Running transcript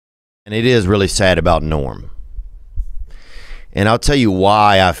And it is really sad about Norm. And I'll tell you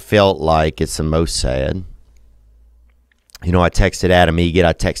why I felt like it's the most sad. You know, I texted Adam Egan,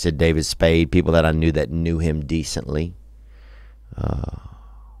 I texted David Spade, people that I knew that knew him decently.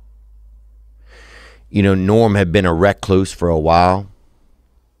 You know, Norm had been a recluse for a while.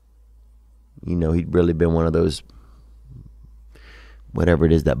 You know, he'd really been one of those, whatever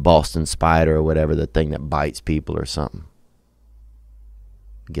it is, that Boston spider or whatever, the thing that bites people or something.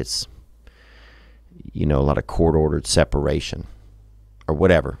 Gets, you know, a lot of court-ordered separation or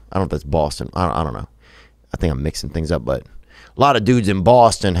whatever. I don't know if that's Boston. I don't know. I think I'm mixing things up, but a lot of dudes in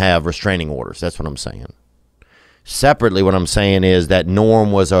Boston have restraining orders. That's what I'm saying. Separately, what I'm saying is that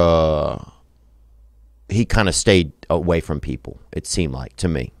Norm was he kind of stayed away from people, it seemed like, to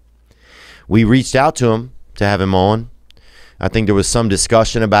me. We reached out to him to have him on. I think there was some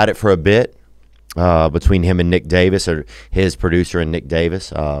discussion about it for a bit between him and Nick Davis, or his producer and Nick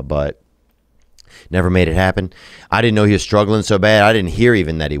Davis, but never made it happen. I didn't know he was struggling so bad. I didn't hear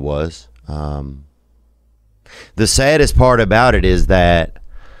even that he was. The saddest part about it is that,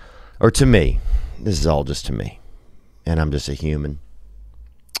 or to me, this is all just to me, and I'm just a human.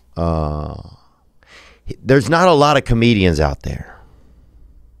 There's not a lot of comedians out there.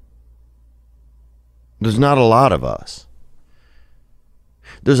 There's not a lot of us.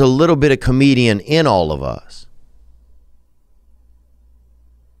 There's a little bit of comedian in all of us.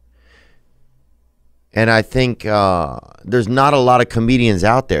 And I think there's not a lot of comedians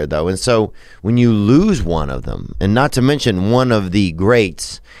out there, though. And so when you lose one of them, and not to mention one of the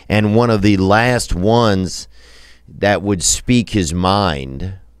greats and one of the last ones that would speak his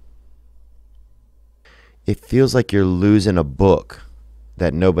mind, it feels like you're losing a book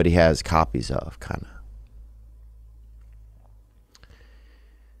that nobody has copies of, kind of.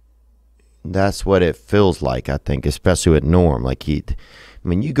 That's what it feels like, I think, especially with Norm. Like I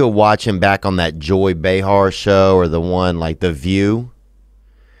mean, you go watch him back on that Joy Behar show or the one like The View,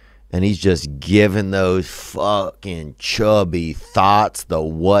 and he's just giving those fucking chubby thoughts the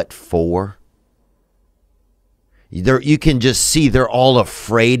what for. You can just see they're all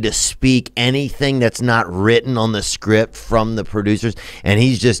afraid to speak anything that's not written on the script from the producers, and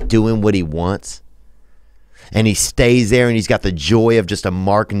he's just doing what he wants. And he stays there, and he's got the joy of just a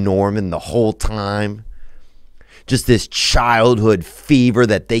Mark Norman the whole time. Just this childhood fever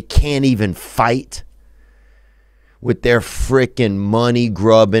that they can't even fight with their frickin'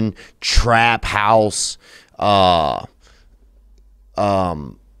 money-grubbing trap house,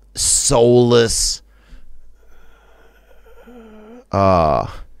 soulless,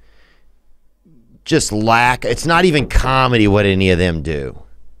 just lack. It's not even comedy what any of them do.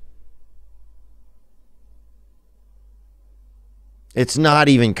 It's not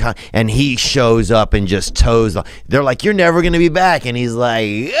even, and he shows up and just toes. They're like, you're never going to be back. And he's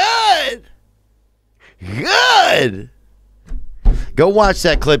like, good. Go watch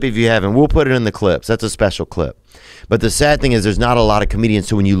that clip if you haven't. We'll put it in the clips. That's a special clip. But the sad thing is there's not a lot of comedians.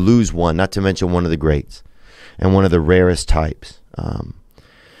 So when you lose one, not to mention one of the greats and one of the rarest types. And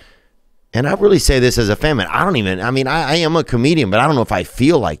I really say this as a fan. I am a comedian, but I don't know if I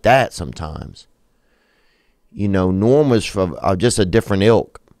feel like that sometimes. You know, Norm was from just a different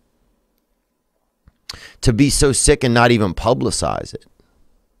ilk. To be so sick and not even publicize it.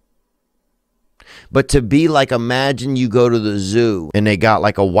 But to be like, imagine you go to the zoo and they got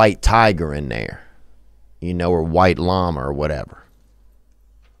like a white tiger in there, you know, or white llama or whatever.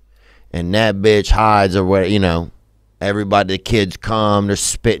 And that bitch hides or what, you know, everybody, the kids come, they're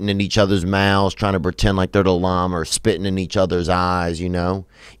spitting in each other's mouths, trying to pretend like they're the llama, or spitting in each other's eyes, you know,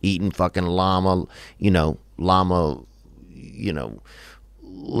 eating fucking llama,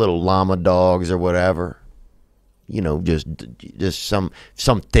 little llama dogs or whatever. You know, just some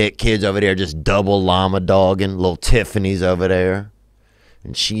thick kids over there just double llama dogging. Little Tiffany's over there.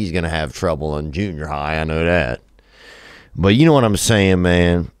 And she's going to have trouble in junior high, I know that. But you know what I'm saying,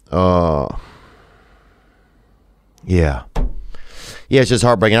 man? Yeah. Yeah, it's just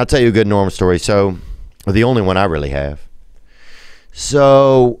heartbreaking. I'll tell you a good Norm story. So, the only one I really have.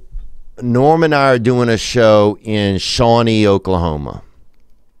 So, Norm and I are doing a show in Shawnee, Oklahoma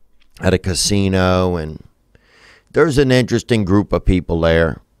at a casino, and there's an interesting group of people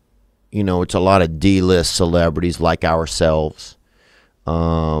there. You know, it's a lot of D-list celebrities like ourselves.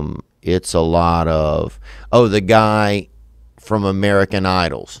 It's a lot of, the guy from American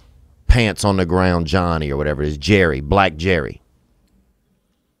Idols, Pants on the Ground Johnny or whatever it is, Jerry, Black Jerry.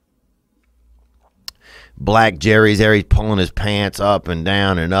 Black Jerry's there, he's pulling his pants up and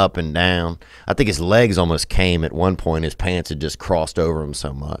down and up and down. I think his legs almost came at one point. His pants had just crossed over him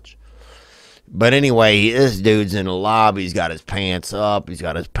so much. But anyway, this dude's in the lobby. He's got his pants up. He's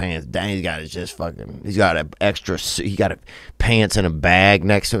got his pants down. He's got his just fucking. He's got an extra. He got pants in a bag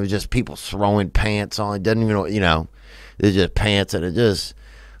next to him. Just people throwing pants on. He doesn't even know. You know, there's just pants and it just.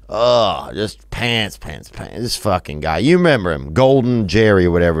 Oh, just pants. This fucking guy. You remember him, Golden Jerry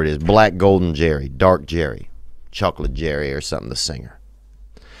or whatever it is, Black Golden Jerry, Dark Jerry, Chocolate Jerry or something. The singer.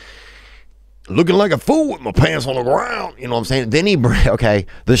 Looking like a fool with my pants on the ground. You know what I'm saying? Then okay,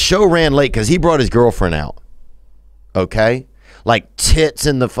 the show ran late because he brought his girlfriend out. Okay? Like tits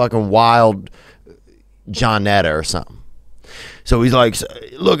in the fucking wild Johnetta or something. So he's like,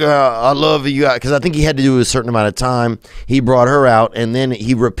 look, I love you guys. Because I think he had to do a certain amount of time. He brought her out, and then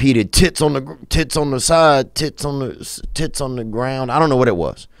he repeated tits on the side, tits on the ground. I don't know what it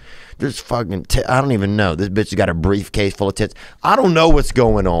was. There's fucking I don't even know. This bitch has got a briefcase full of tits. I don't know what's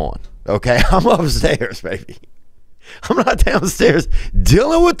going on. Okay, I'm upstairs, baby. I'm not downstairs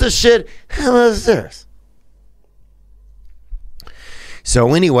dealing with the shit. I'm upstairs.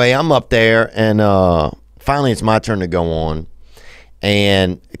 So anyway, I'm up there, and finally it's my turn to go on.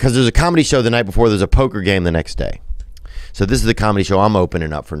 And because there's a comedy show the night before, there's a poker game the next day. So this is the comedy show I'm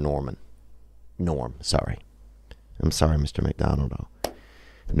opening up for Norm, sorry. I'm sorry, Mr. Macdonald.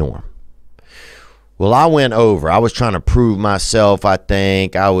 Norm. Well, I went over. I was trying to prove myself, I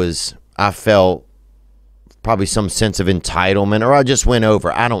think. I felt probably some sense of entitlement, or I just went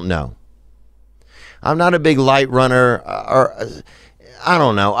over. I don't know. I'm not a big light runner, or I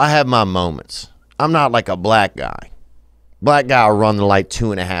don't know. I have my moments. I'm not like a black guy. Black guy will run like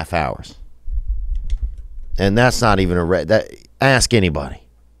 2.5 hours. And that's not even ask anybody.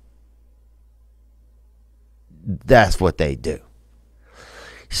 That's what they do.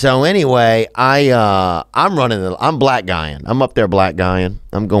 So anyway, I'm black guying. I'm up there black guying.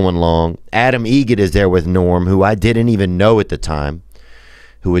 I'm going long. Adam Egget is there with Norm, who I didn't even know at the time,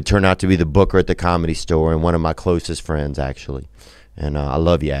 who would turn out to be the booker at the Comedy Store and one of my closest friends, actually. And I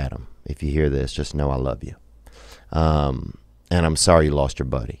love you, Adam. If you hear this, just know I love you. And I'm sorry you lost your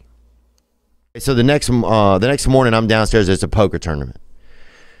buddy. So the next morning, I'm downstairs. It's a poker tournament.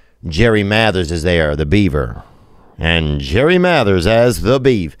 Jerry Mathers is there, the Beaver. And Jerry Mathers as the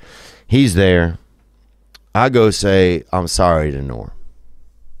Beef. He's there. I go say, I'm sorry to Norm.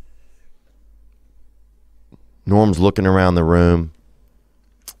 Norm's looking around the room.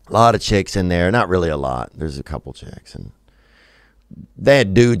 A lot of chicks in there. Not really a lot. There's a couple chicks. And they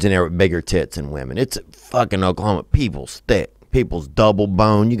had dudes in there with bigger tits than women. It's fucking Oklahoma. People's thick. People's double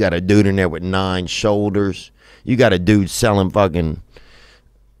bone. You got a dude in there with 9 shoulders. You got a dude selling fucking...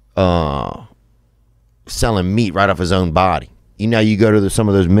 selling meat right off his own body. You know, you go to some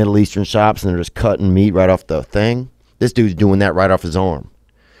of those Middle Eastern shops and they're just cutting meat right off the thing. This dude's doing that right off his arm.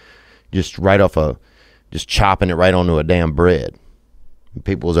 Just chopping it right onto a damn bread.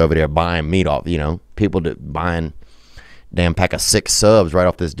 People's over there buying meat off, you know. People buying damn pack of 6 subs right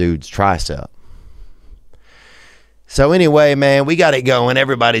off this dude's tricep. So anyway, man, we got it going.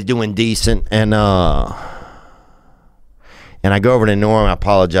 Everybody's doing decent. And I go over to Norm. I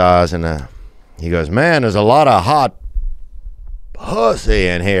apologize. And he goes, man, there's a lot of hot pussy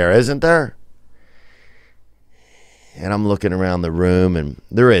in here, isn't there? And I'm looking around the room, and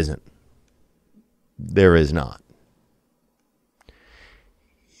there isn't. There is not.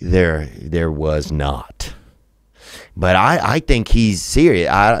 There was not. But I think he's serious.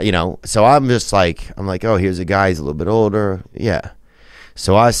 So I'm like, oh, here's a guy. He's a little bit older. Yeah.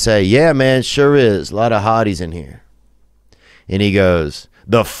 So I say, yeah, man, sure is. A lot of hotties in here. And he goes,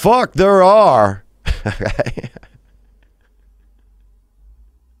 the fuck there are.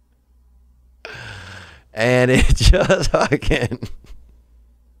 And it just fucking,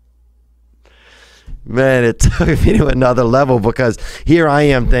 man, it took me to another level, because here I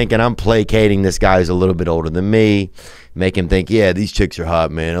am thinking I'm placating this guy who's a little bit older than me, make him think, yeah, these chicks are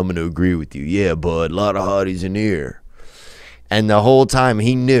hot, man. I'm going to agree with you. Yeah, bud, a lot of hotties in here. And the whole time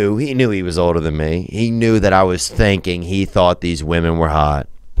he knew he was older than me. He knew that I was thinking he thought these women were hot.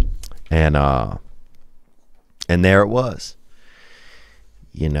 And there it was.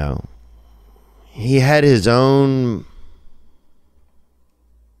 You know, he had his own,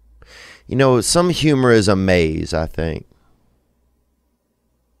 you know, some humor is a maze, I think.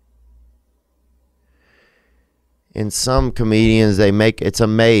 And some comedians, it's a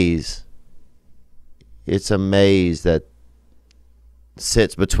maze. It's a maze that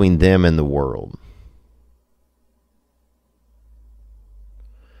sits between them and the world.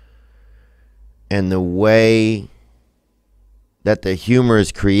 And the way that the humor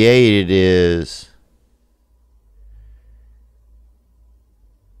is created is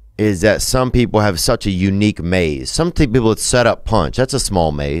that some people have such a unique maze. Some people with set up punch. That's a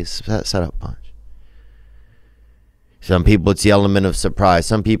small maze. Set up punch. Some people it's the element of surprise.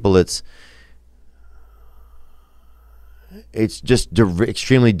 Some people it's just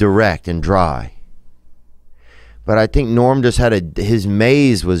extremely direct and dry. But I think Norm just had his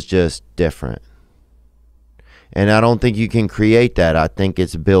maze was just different. And I don't think you can create that. I think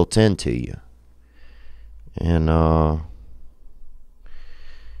it's built into you. And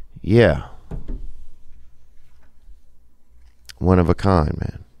yeah. One of a kind,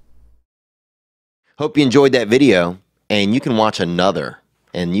 man. Hope you enjoyed that video. And you can watch another.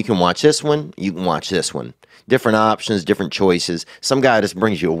 And you can watch this one. You can watch this one. Different options, different choices. Some guy just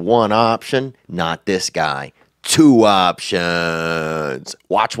brings you one option. Not this guy. Two options.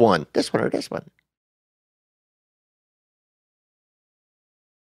 Watch one. This one or this one.